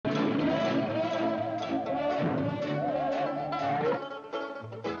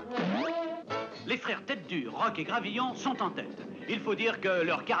frères Tête Dure, Rock et Gravillon sont en tête. Il faut dire que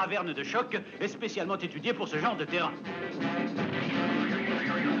leur caraverne de choc est spécialement étudiée pour ce genre de terrain.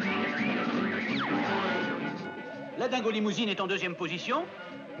 La dingo limousine est en deuxième position,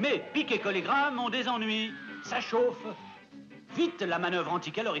 mais Pic et Collégramme ont des ennuis. Ça chauffe. Vite la manœuvre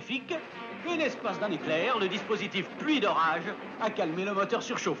anticalorifique, et l'espace d'un éclair, le dispositif pluie d'orage a calmé le moteur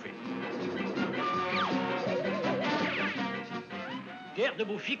surchauffé. Pierre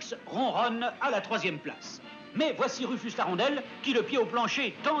Debout fixe ronronne à la troisième place. Mais voici Rufus la Rondelle qui, le pied au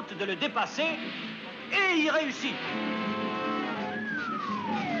plancher, tente de le dépasser et y réussit.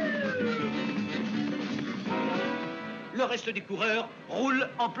 Le reste des coureurs roule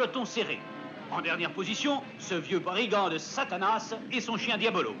en peloton serré. En dernière position, ce vieux brigand de Satanas et son chien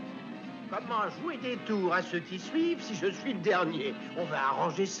Diabolo. Comment jouer des tours à ceux qui suivent si je suis le dernier? On va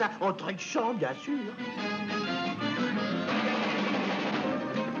arranger ça en trichant, bien sûr.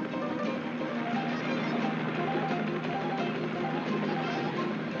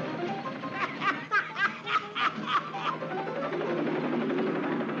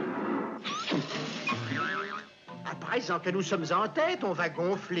 À présent que nous sommes en tête, on va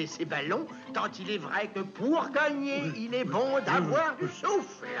gonfler ces ballons, tant il est vrai que pour gagner, il est bon d'avoir du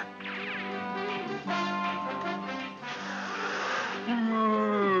souffle.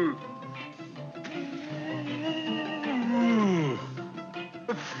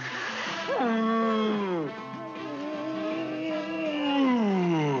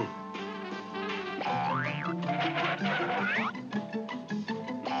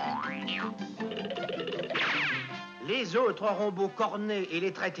 Les autres auront beau corner et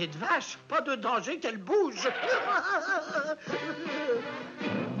les traiter de vaches, pas de danger qu'elles bougent.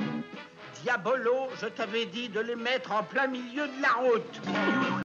 Diabolo, je t'avais dit de les mettre en plein milieu de la route.